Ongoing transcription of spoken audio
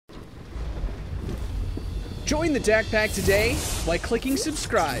Join the DAC Pack today by clicking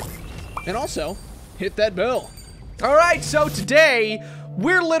subscribe. And also, hit that bell. Alright, so today,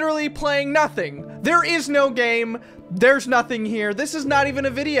 we're literally playing nothing. There is no game. There's nothing here. This is not even a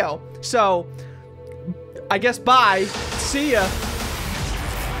video. So, I guess bye. See ya.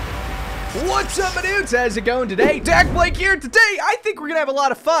 What's up, my dudes? How's it going today? dakblake here. Today, I think we're gonna have a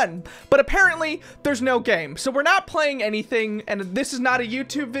lot of fun. But apparently, there's no game. So we're not playing anything, and this is not a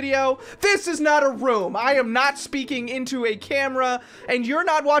YouTube video. This is not a room. I am not speaking into a camera, and you're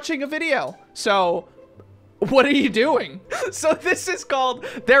not watching a video. So, what are you doing? So this is called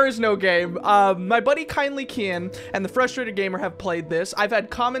There Is No Game. My buddy Kindly Kian and the Frustrated Gamer have played this. I've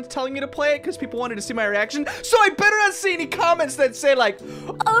had comments telling me to play it because people wanted to see my reaction. So I better not see any comments that say like,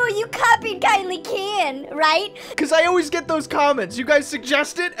 oh, you copied Kindly Kian, right? Because I always get those comments. You guys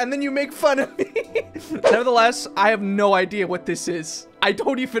suggest it and then you make fun of me. Nevertheless, I have no idea what this is. I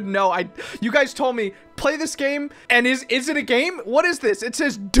don't even know. You guys told me, play this game, and is it a game? What is this? It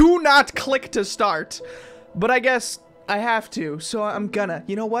says, do not click to start. But I guess I have to, so I'm gonna.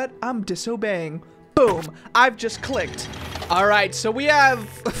 You know what? I'm disobeying. Boom. I've just clicked. All right, so we have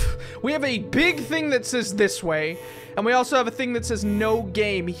a big thing that says this way, and we also have a thing that says no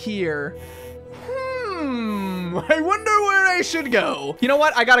game here. I wonder where I should go. You know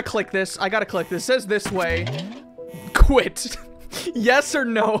what? I gotta click this. I gotta click this. It says this way. Quit. Yes or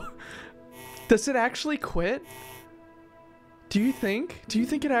no? Does it actually quit? Do you think? Do you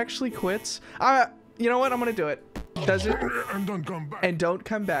think it actually quits? You know what? I'm gonna do it. Does it? And don't come back. And don't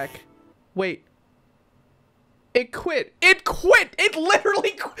come back. Wait. It quit. It quit. It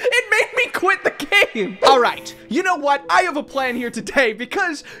literally quit. It made me quit the game. All right. You know what? I have a plan here today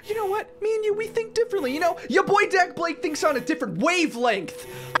because, you know what? Me and you, we think differently. You know, your boy dakblake thinks on a different wavelength.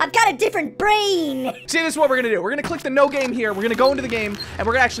 I've got a different brain. See, this is what we're gonna do. We're gonna click the no game here. We're gonna go into the game, and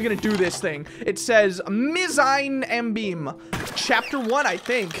we're actually gonna do this thing. It says Mizine Ambim, Chapter 1, I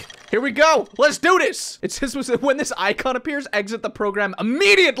think. Here we go. Let's do this. It says when this icon appears, exit the program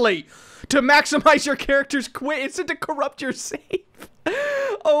immediately to maximize your character's quit. It said to corrupt your save.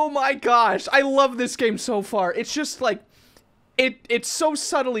 Oh my gosh. I love this game so far. It's just like, it so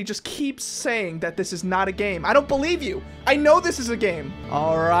subtly just keeps saying that this is not a game. I don't believe you. I know this is a game.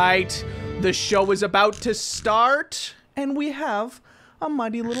 All right. The show is about to start, and we have a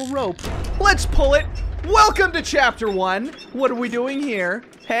mighty little rope. Let's pull it. Welcome to Chapter 1. What are we doing here?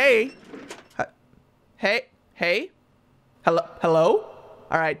 Hey. Hey. Hello? Hello?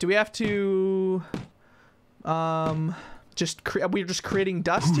 All right, do we have to, we're just creating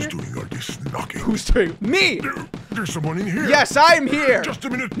dust here? Who's doing all this knocking? Who's doing? Me! There's someone in here. Yes, I'm here. Just a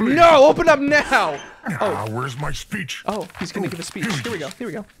minute, please. No, open up now. Ah, where's my speech? Oh, he's gonna give a speech. Here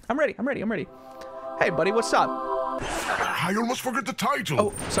we go. I'm ready. Hey, buddy, what's up? I almost forgot the title.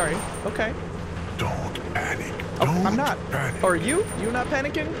 Oh, sorry. Okay. Don't panic. Oh, Don't I'm not. panic. Are you? You not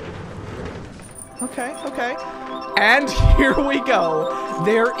panicking? Okay. And here we go.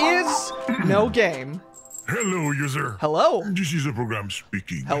 There is no game. Hello, user. Hello. This is a program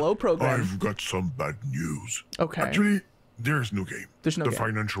speaking. Hello, program. I've got some bad news. Okay. Actually, there's no game. There's no the game.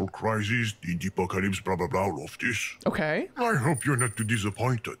 financial crisis, the apocalypse, blah, blah, blah, all of this. Okay. I hope you're not too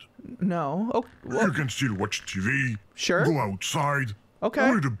disappointed. No. Oh, well, You can still watch TV. Sure. Go outside.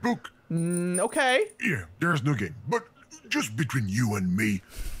 Okay. Read a book. okay. Yeah, there's no game. But just between you and me,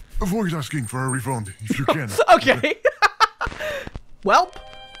 avoid asking for a refund if you can. Okay. Welp.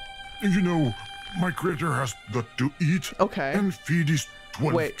 You know, my creator has got to eat and feed his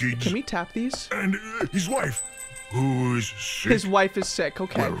 12 kids. Can we tap these? And his wife, who is sick. His wife is sick,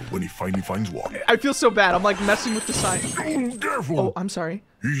 okay. Well, when he finally finds one. I feel so bad. I'm like messing with the sign. Oh, careful. Oh, I'm sorry.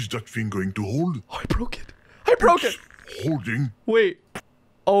 Is that thing going to hold? Oh, I broke it. It's holding. Wait.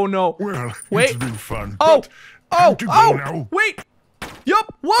 Oh, no. Well, wait. It's been fun. Oh. Time to go now. Wait.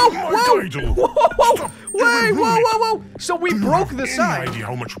 Yup. Whoa. My title. Whoa. Stop. Wait. Whoa. So we broke the sign. Any idea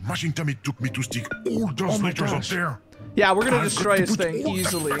how much mashing time it took me to stick all those letters up there? Yeah, we're gonna I've destroy got to his put thing all that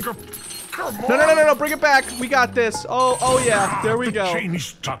easily. back up. Come on. No. Bring it back. We got this. Oh yeah. There we the go. chain is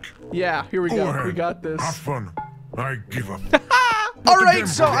stuck. Yeah. Here we Go go. ahead. We got this. Have fun. I give up. All right, again,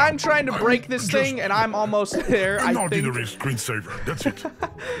 so program. I'm trying to break this thing, and I'm almost there. An I think ordinary screensaver. That's it.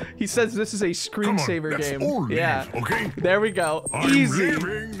 he says this is a screensaver that's game. all Yeah. leave, okay? There we go. I'm Easy.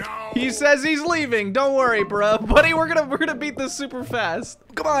 leaving now. He says he's leaving. Don't worry, bro. Buddy, we're gonna beat this super fast.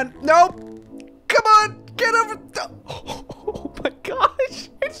 Come on. Nope. Come on. Get over. Oh my gosh.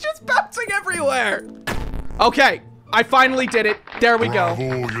 It's just bouncing everywhere. Okay. I finally did it. There we go.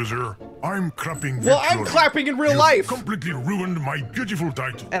 Bravo, user. I'm clapping. Well, I'm clapping in real life. Completely ruined my beautiful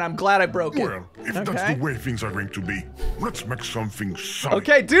title. And I'm glad I broke it. Well, if that's the way things are going to be, let's make something solid.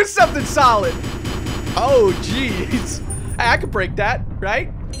 Okay, do something solid. Oh, jeez. Hey, I could break that,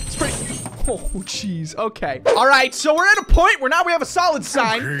 right? It's pretty... Oh, jeez. Okay. All right, so we're at a point where now we have a solid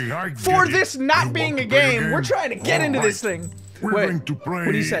sign for this not being a game. We're trying to get into this thing. We're going to play...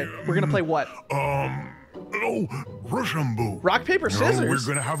 What do you say? We're going to play what? Rochambeau. Rock, paper, scissors. No, we're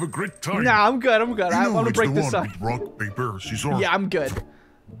going to have a great time. Nah, I'm good. I'm good. I want to break this one up. with rock, paper, scissors. Yeah, I'm good.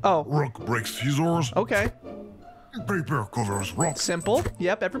 Oh. Rock breaks scissors. Okay. Paper covers rock. Simple.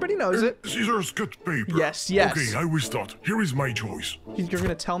 Yep, everybody knows it. Scissors cut paper. Yes, yes. Okay, I will start. Here is my choice. You're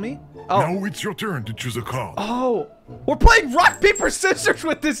gonna tell me? Oh. Now it's your turn to choose a card. Oh. We're playing rock, paper, scissors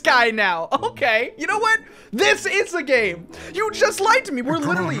with this guy now. Okay. You know what? This is a game. You just lied to me. We're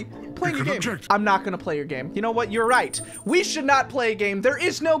literally playing a game. I'm not gonna play your game. You know what? You're right. We should not play a game. There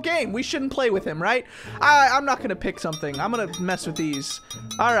is no game. We shouldn't play with him, right? I'm not gonna pick something. I'm gonna mess with these.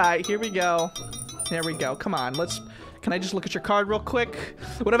 All right, here we go. There we go. Come on, can I just look at your card real quick?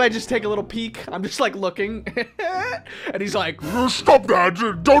 What if I just take a little peek? I'm just like looking. And he's like, stop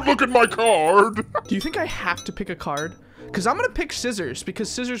that. Don't look at my card. Do you think I have to pick a card? Because I'm gonna pick scissors because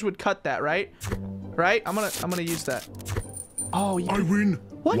scissors would cut that, right? Right? I'm gonna use that. Oh, I win.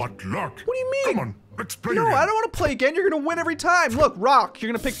 What? What luck? What do you mean? Come on, let's play No, again. I don't want to play again. You're gonna win every time. Look, rock.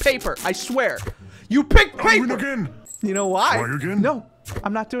 You're gonna pick paper. I swear. You picked paper. I win again. You know why? Try again? No,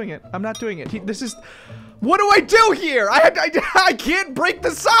 I'm not doing it. I'm not doing it. This is... What do I do here? I can't break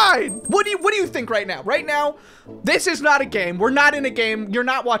the sign. What do you think right now? Right now, this is not a game. We're not in a game. You're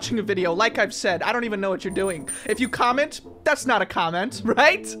not watching a video. Like I've said, I don't even know what you're doing. If you comment, that's not a comment,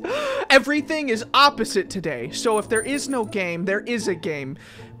 right? Everything is opposite today. So if there is no game, there is a game.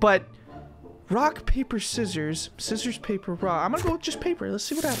 But rock, paper, scissors, scissors, paper, rock. I'm gonna go with just paper. Let's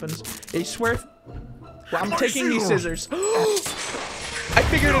see what happens. I swear. Well, I'm taking these scissors. I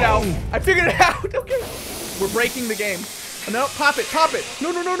figured it out. I figured it out. Okay. We're breaking the game. No, pop it. Pop it.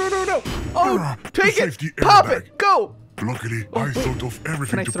 No, no, no, no, no, no. Oh, take it. Pop it. Go. Luckily, I thought of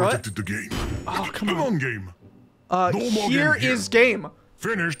everything to protect the game. Oh, come on. Game. Here is game.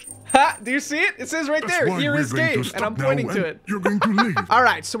 Finished. Ha, do you see it? It says right there, here is game, and I'm pointing to it. You're going to leave. All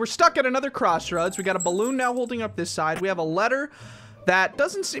right, so we're stuck at another crossroads. We got a balloon now holding up this side. We have a letter that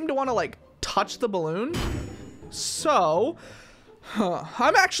doesn't seem to want to, like, touch the balloon. So,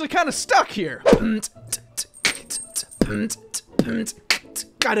 I'm actually kind of stuck here.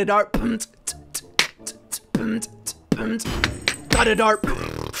 Got it, Art. Got it, Art.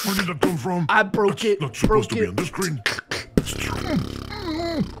 Where did that come from? I broke it. That's supposed to be on the screen.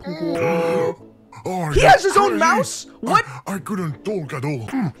 Oh, he has his own mouse? What? I couldn't talk at all.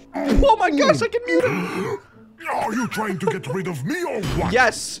 Oh my gosh, I can mute him. Are you trying to get rid of me or what?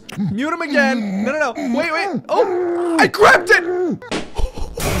 Yes. Mute him again. No, no, no. Wait, wait. Oh, I grabbed it.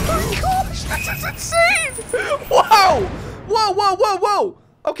 Oh my gosh, this is insane. Whoa. Whoa, whoa, whoa, whoa.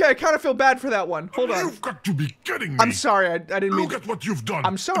 Okay, I kind of feel bad for that one. Hold on. You've got to be kidding me. I'm sorry, I didn't mean... Look at what you've done.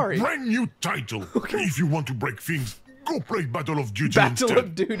 I'm sorry. A brand new title. Okay. If you want to break things, go play Battle of Duty Battle instead.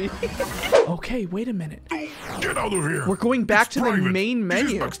 of Duty. Okay, wait a minute. Get out of here. We're going back to private. the main menu.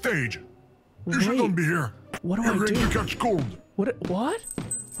 This is backstage. You shouldn't be here. What do I You're do? going to catch cold. What?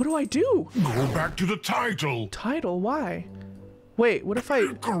 What do I do? Go back to the title. Title? Why? Wait, what if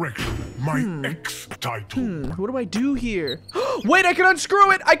I... Correction. My ex-title. What do I do here? Wait, I can unscrew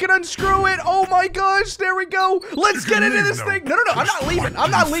it! I can unscrew it! Oh my gosh, there we go! Let's get into this thing! No, no, no, I'm not leaving!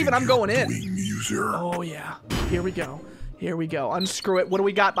 I'm not leaving, I'm going in! Oh yeah, here we go. Here we go. Unscrew it. What do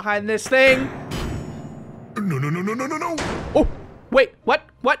we got behind this thing? No, no, no, no, no, no, no! Oh, wait, what?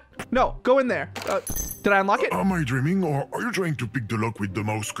 What? No, go in there. Did I unlock it? Am I dreaming, or are you trying to pick the lock with the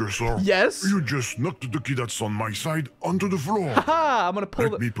mouse cursor? Yes. You just knocked the key that's on my side onto the floor. Haha, I'm gonna pull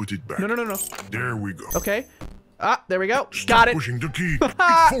Let me put it back. No, no, no, no. There we go. Okay. Ah, there we go. Stop Got it. pushing the key. It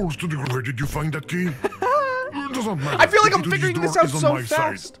falls to the ground. Where did you find that key? It doesn't matter. I feel like The I'm key to figuring this this door out is so on my side.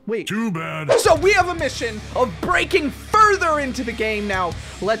 fast. Wait. Too bad. So we have a mission of breaking further into the game now.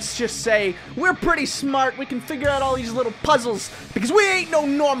 Let's just say we're pretty smart. We can figure out all these little puzzles because we ain't no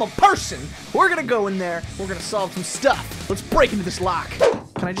normal person. We're gonna go in there. We're gonna solve some stuff. Let's break into this lock.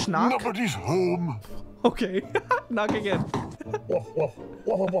 Can I just knock? Nobody's home. Okay. Knock again.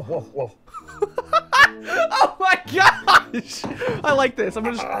 Oh my gosh! I like this. I'm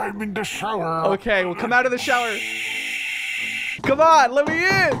in the shower. Okay, we'll come out of the shower. Come on, let me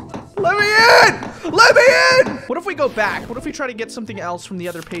in! Let me in! Let me in! What if we go back? What if we try to get something else from the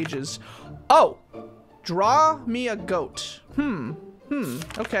other pages? Oh! Draw me a goat.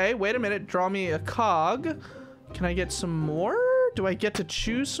 Okay, wait a minute. Draw me a cog. Can I get some more? Do I get to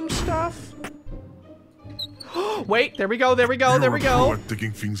choose some stuff? Wait, there we go, there we go, there we go.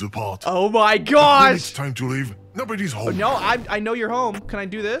 Taking things apart. Oh my When gosh! it's time to leave, Nobody's home. No, I know you're home. Can I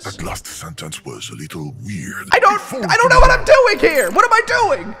do this? That last sentence was a little weird. I don't know what I'm doing here. What am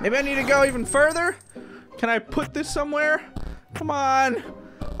I doing? Maybe I need to go even further. Can I put this somewhere? Come on.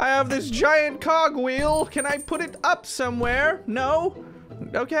 I have this giant cogwheel. Can I put it up somewhere? No.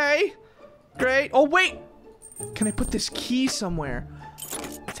 Okay. Great. Oh, wait. Can I put this key somewhere?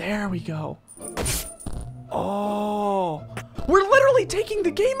 There we go. Oh. We're literally taking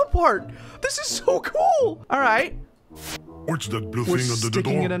the game apart. This is so cool. All right. What's that blue We're thing under the door?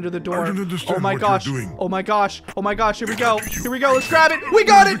 sticking it under the door. I don't understand Oh my what gosh. you're doing. Oh my gosh. Oh my gosh. Here we go. Here we go. Let's grab it. We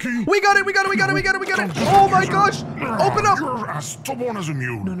got it. We got it. We got it. We got it. We got it. We got it. Oh my gosh. Open up. You're as stubborn as a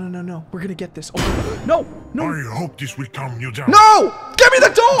mule. No. We're gonna get this. Open. No. I hope this will calm you down. No! Give me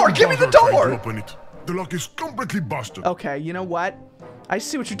the door! Give me the Don't try to door! open it. The lock is completely busted. Okay, you know what? I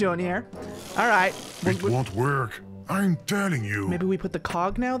see what you're doing here. All right. It won't work. I'm telling you. Maybe we put the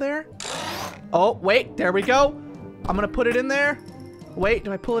cog now there? Oh, wait. There we go. I'm gonna put it in there. Wait,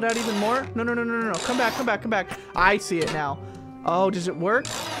 do I pull it out even more? No. Come back. I see it now. Oh, does it work?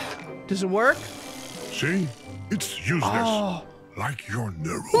 Does it work? See? It's useless. Oh. Like your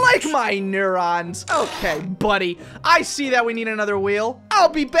neurons. Like my neurons. Okay, buddy. I see that we need another wheel. I'll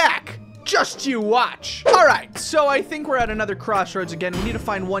be back. Just you watch. All right, so I think we're at another crossroads again. We need to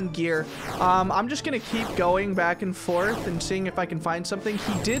find one gear. I'm just gonna keep going back and forth and seeing if I can find something.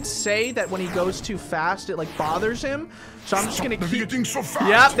 He did say that when he goes too fast, it like bothers him. So I'm just gonna keep navigating so fast.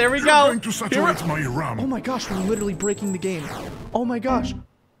 Yep, there we You're go. going to saturate my RAM. Oh my gosh, we're literally breaking the game. Oh my gosh.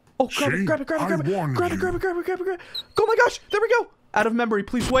 Oh, grab See? it. I warned Grab it. you. Oh my gosh, there we go. Out of memory,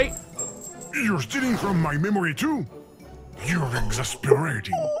 please wait. You're stealing from my memory too? You're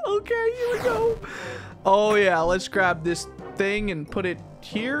exasperating. Okay, here we go. Oh yeah, let's grab this thing and put it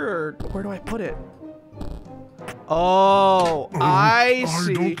here, or where do I put it? Oh, I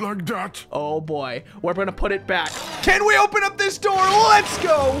see. I don't like that. Oh boy, we're gonna put it back. Can we open up this door? Let's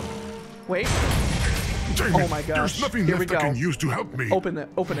go. Wait. Damn Oh it. my gosh. There's nothing Here we left I go. can use to help me. Open it.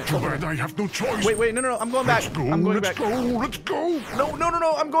 Too bad I have no choice. Wait, no, I'm going back. Let's go. I'm going Let's back. go. Let's go.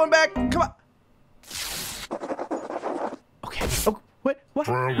 No, I'm going back. Come on. Okay. Oh, what?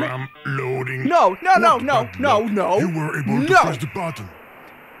 Program loading. No. What bad luck. You were able to No. press the button.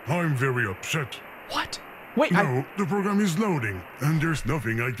 I'm very upset. What? Wait, No, the program is loading, and there's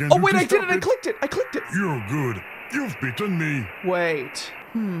nothing I can Oh, do wait, to I did stop it. I clicked it. You're good. You've beaten me. Wait.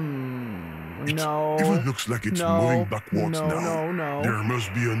 No. It even looks like it's No. moving backwards now. No. There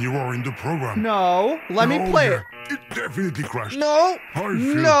must be an error in the program. No. Let me play it. It definitely crashed. No. I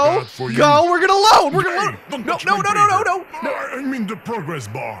feel No. bad for you. Go. We're gonna load. We're gonna Hey, load. don't No. touch my paper. No. I mean the progress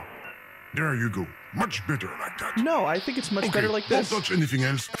bar. There you go. Much better like that. No, I think it's much better like this. Don't touch anything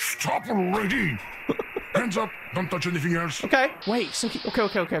else. Stop already. Hands up. Don't touch anything else. Okay. Wait. So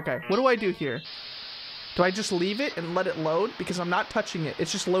okay. What do I do here? Do I just leave it and let it load? Because I'm not touching it.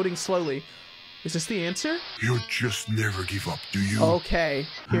 It's just loading slowly. Is this the answer? You just never give up, do you? Okay.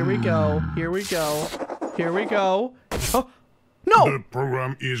 Here we go. Oh. No. The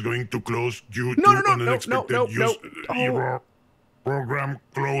program is going to close due No, to an unexpected use error. Program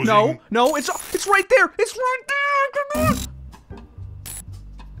closing. No, it's right there. It's right there. Come on.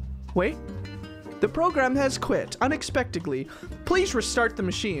 Wait. The program has quit unexpectedly. Please restart the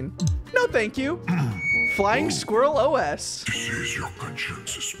machine. No, thank you. Flying Squirrel OS. This is your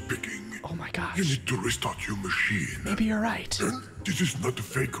conscience speaking. Oh my gosh. You need to restart your machine. Maybe you're right. And this is not a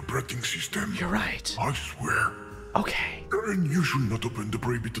fake operating system. You're right. I swear. Okay. And you should not open the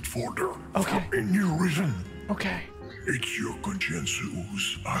prohibited folder. Okay. For any reason. Okay. It's your conscience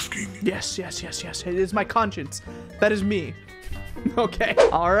who's asking. Yes. It is my conscience. That is me. Okay.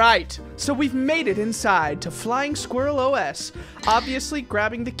 All right. So we've made it inside to Flying Squirrel OS. Obviously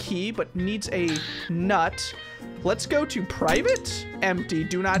grabbing the key, but needs a nut. Let's go to private, empty,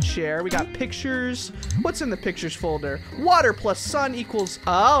 do not share. We got pictures. What's in the pictures folder? Water plus sun equals,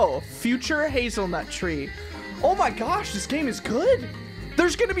 oh, future hazelnut tree. Oh my gosh, this game is good.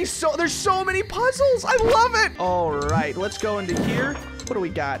 There's so many puzzles. I love it. All right, let's go into here. What do we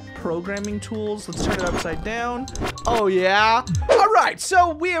got? Programming tools. Let's turn it upside down. Oh, yeah. All right,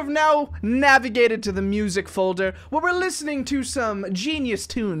 so we have now navigated to the music folder where we're listening to some genius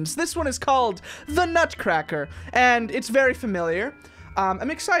tunes. This one is called The Nutcracker, and it's very familiar.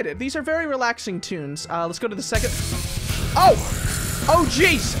 I'm excited. These are very relaxing tunes. Let's go to the second. Oh,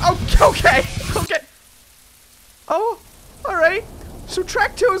 jeez. Oh, okay. Oh, all right. So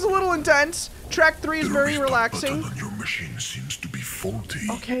track 2 is a little intense. Track 3 is very relaxing. The button on your machine seems to be faulty.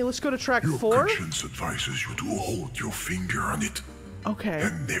 Okay, let's go to track 4. Your conscience advises you to hold your finger on it. Okay.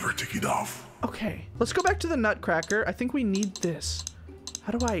 And never take it off. Okay, let's go back to the Nutcracker. I think we need this.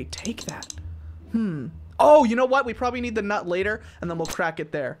 How do I take that? Oh, you know what? We probably need the nut later, and then we'll crack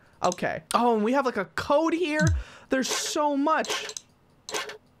it there. Okay. Oh, and we have like a code here. There's so much.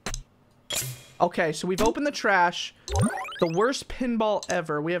 Okay, so we've opened the trash. The worst pinball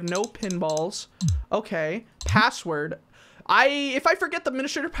ever. We have no pinballs. Okay. Password. If I forget the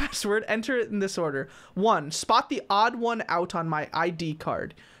administrator password, enter it in this order. 1, spot the odd one out on my ID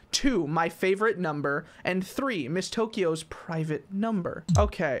card. 2, my favorite number. And 3, Miss Tokyo's private number.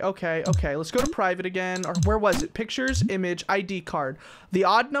 Okay. Let's go to private again. Or where was it? Pictures, image, ID card. The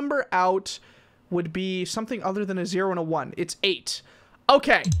odd number out would be something other than a 0 and a 1. It's 8.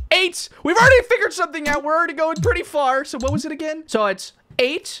 Okay, 8. We've already figured something out. We're already going pretty far. So what was it again? So it's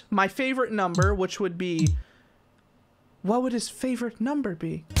 8, my favorite number, which would be... What would his favorite number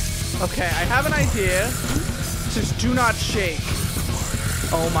be? Okay, I have an idea. It says do not shake.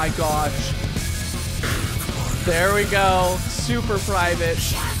 Oh my gosh. There we go. Super private.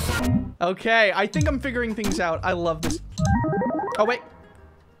 Okay, I think I'm figuring things out. I love this. Oh, wait.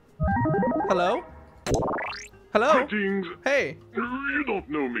 Hello? Hello? Greetings. Hey. You don't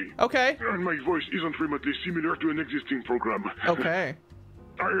know me. Okay. And my voice isn't remotely similar to an existing program. Okay.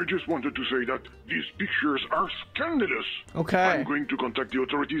 I just wanted to say that these pictures are scandalous. Okay. I'm going to contact the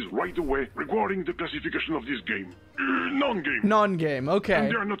authorities right away regarding the classification of this game. Non-game. Non-game, okay.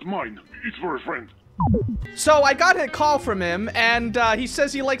 And they are not mine. It's for a friend. So I got a call from him, and he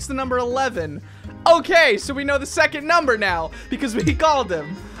says he likes the number 11. Okay, so we know the second number now, because we called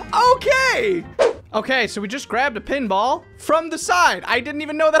him. Okay! Okay, so we just grabbed a pinball from the side. I didn't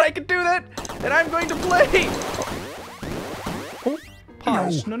even know that I could do that, and I'm going to play. Oh,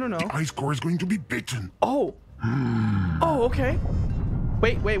 pause. No. The ice core is going to be bitten. Oh. Oh, okay.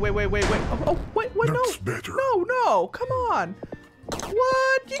 Wait. Oh, wait, what? That's better. No, come on.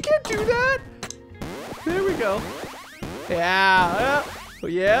 What? You can't do that. There we go. Yeah.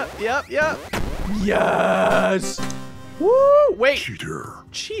 Yep. Yes. Woo! Wait.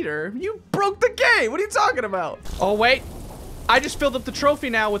 Cheater? You broke the game. What are you talking about? Oh, wait. I just filled up the trophy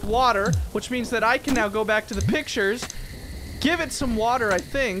now with water, which means that I can now go back to the pictures, give it some water, I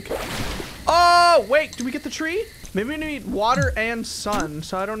think. Oh, wait. Do we get the tree? Maybe we need water and sun,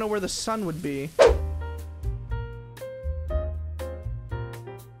 so I don't know where the sun would be.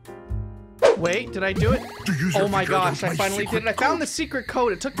 Wait, did I do it? Oh my gosh, I finally did it. I found the secret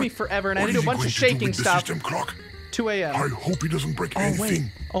code. It took me forever, and I had to do a bunch of shaking stuff. 2 a.m. I hope he doesn't break anything.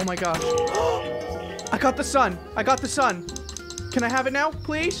 Wait. Oh my gosh. I got the sun. Can I have it now,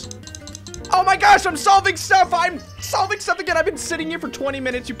 please? Oh my gosh, I'm solving stuff. I'm solving stuff again. I've been sitting here for 20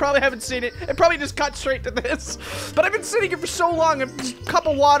 minutes. You probably haven't seen it. It probably just cut straight to this. But I've been sitting here for so long. A cup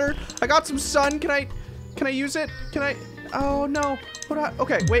of water. I got some sun. Can I use it? Oh no.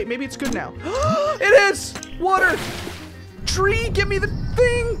 Okay, wait, maybe it's good now. It is! Water! Tree, give me the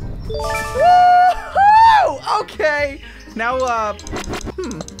thing! Woo-hoo! Okay. Now,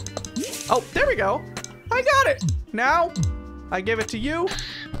 Oh, there we go. I got it. Now, I give it to you.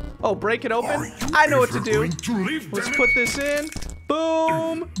 Oh, break it open. I know what to do. Let's put this in.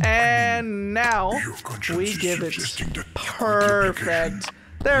 Boom. And now, we give it perfect.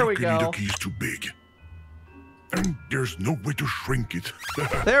 There we go. The key's too big. And there's no way to shrink it.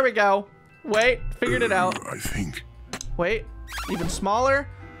 There we go. Wait, figured it out. I think. Wait, even smaller.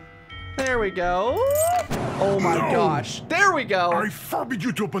 There we go. Oh my gosh. There we go. I forbid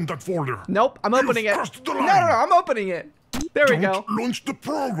you to open that folder. Nope, I'm opening it. No, I'm opening it. There we go. Don't launch the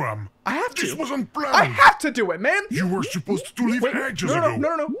program. I have to. This wasn't planned. I have to do it, man. You were supposed to leave ages ago.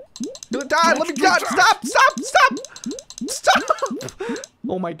 No. Let me stop. Stop.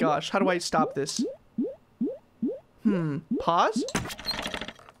 Oh my gosh, how do I stop this? Pause.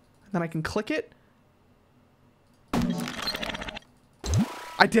 Then I can click it.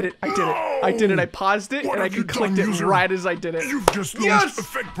 I did it. I paused it, and I can click it right as I did it. You've just launched a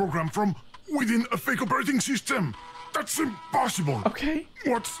fake program from within a fake operating system. That's impossible. Okay.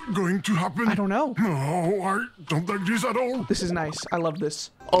 What's going to happen? I don't know. No, I don't like this at all. This is nice. I love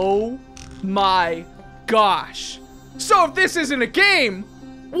this. Oh my gosh. So if this isn't a game,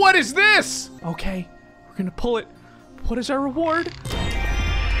 what is this? Okay, we're gonna pull it. What is our reward?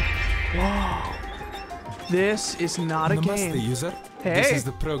 Whoa. This is not a game. Namaste, user. Hey. This is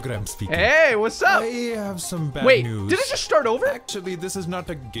the program speaking. Hey, what's up? I have some bad news. Wait, did it just start over? Actually, this is not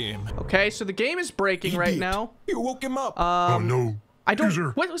a game. Okay, so the game is breaking right now. You woke him up. Oh no. I don't.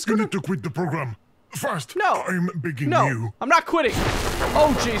 User, What's you going on? need to quit the program. Fast. No. I'm begging No, you. I'm not quitting.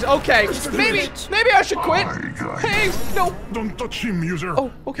 Oh, jeez. Okay. Maybe I should quit. Hey, no. Don't touch him, user.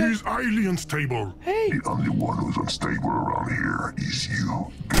 Oh, okay. He's highly unstable. Hey. The only one who's unstable around here is you.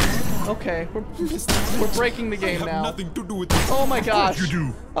 Okay, we're breaking the game now. Nothing to do with this. Oh my gosh. You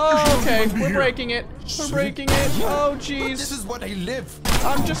do. Oh, okay. Be We're here. breaking it. We're breaking it. Oh, This jeez. is what I live.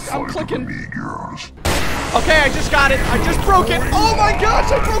 I'm clicking. Me, girls. Okay, I just got it. I just broke it. Oh my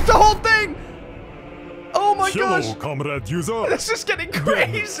gosh, I broke the whole thing. Oh my gosh. Hello, comrade user. This is getting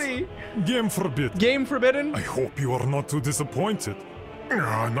crazy. Game forbid. Game forbidden? I hope you are not too disappointed.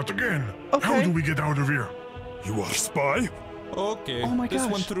 Not again. Okay. How do we get out of here? You are spy? Okay. Oh my This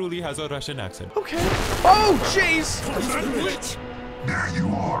gosh. one truly has a Russian accent. Okay. Oh, jeez. There you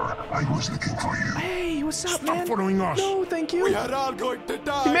are. I was looking for you. Hey, what's up, Stop man? following us. No, thank you. We are all going to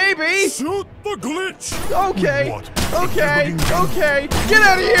die. Maybe. Shoot the glitch! Okay. What? Okay. Okay. Get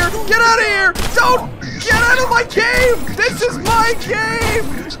out of here. Get out of here. Don't get out of my game. This is my game.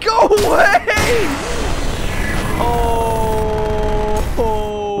 Go away. Oh.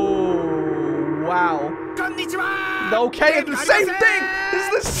 Wow. Okay, it's the same thing. It's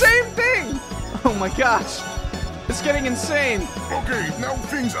the same thing. Oh my gosh. It's getting insane. Okay, now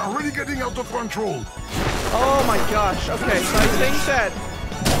things are really getting out of control. Oh my gosh. Okay, so I think that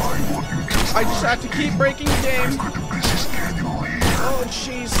I just have to keep breaking the game. Oh,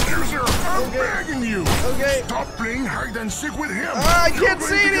 jeez. User, I'm begging you. Okay. Stop playing hide and seek with him. I You're can't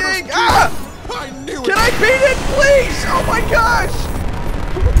going see to get us anything. killed. Ah! I knew Can it. I beat it, please? Oh my gosh!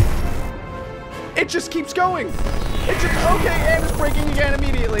 It just keeps going. It just, okay, and it's breaking again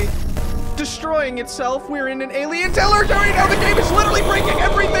immediately. Destroying itself. We're in an alien territory now. The game is literally breaking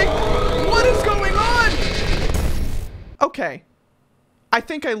everything. What is going on? Okay. I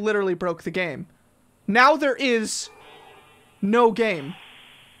think I literally broke the game. Now there is no game.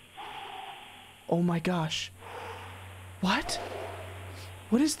 Oh my gosh. What?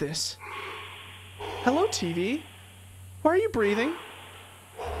 What is this? Hello, TV. Why are you breathing?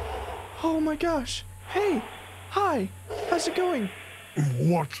 Oh my gosh. Hey. Hi. How's it going?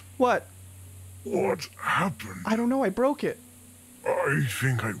 What? What? What happened? I don't know. I broke it. I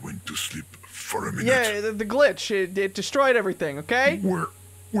think I went to sleep for a minute. Yeah, the glitch. It destroyed everything, okay? Where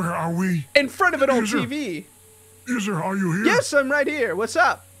are we? In front of an old User. TV. User, are you here? Yes, I'm right here. What's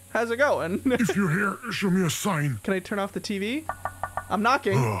up? How's it going? If you're here, show me a sign. Can I turn off the TV? I'm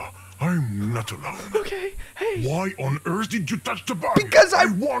knocking. I'm not alone. Okay. Hey. Why on earth did you touch the body? Because I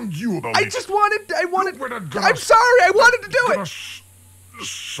warned you about I it. just wanted. Look where that got I'm us. sorry. I wanted to do Got it. us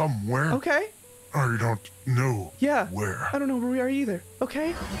somewhere. Okay. I don't know. Yeah. Where? I don't know where we are either.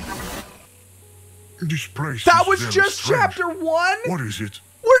 Okay. This place. That is was very just strange. chapter 1. What is it?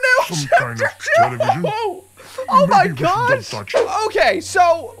 We're now Some chapter kind of 2. television? Oh my Maybe we shouldn't gosh. touch. Okay,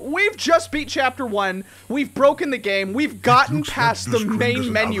 so we've just beat chapter 1. We've broken the game. We've gotten looks like past the the screen main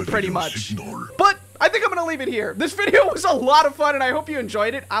doesn't menu have a pretty video much. signal. But I think I'm going to leave it here. This video was a lot of fun, and I hope you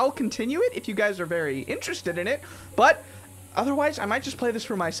enjoyed it. I'll continue it if you guys are very interested in it. But otherwise, I might just play this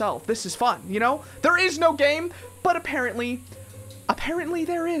for myself. This is fun, you know? There is no game, but apparently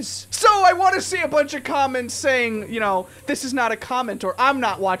there is. So I want to see a bunch of comments saying, you know, this is not a comment, or I'm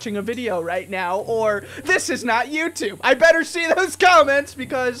not watching a video right now, or this is not YouTube. I better see those comments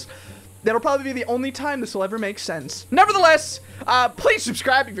because that'll probably be the only time this will ever make sense. Nevertheless, please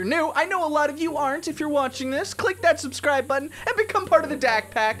subscribe if you're new. I know a lot of you aren't. If you're watching this, click that subscribe button and become part of the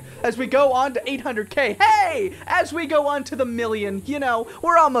DAC Pack as we go on to 800K. Hey, as we go on to the 1,000,000, you know,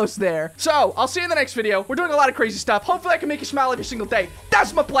 we're almost there. So, I'll see you in the next video. We're doing a lot of crazy stuff. Hopefully I can make you smile every single day.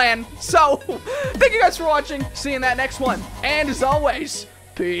 That's my plan. So, thank you guys for watching. See you in that next one. And as always,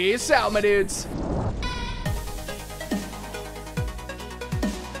 peace out, my dudes.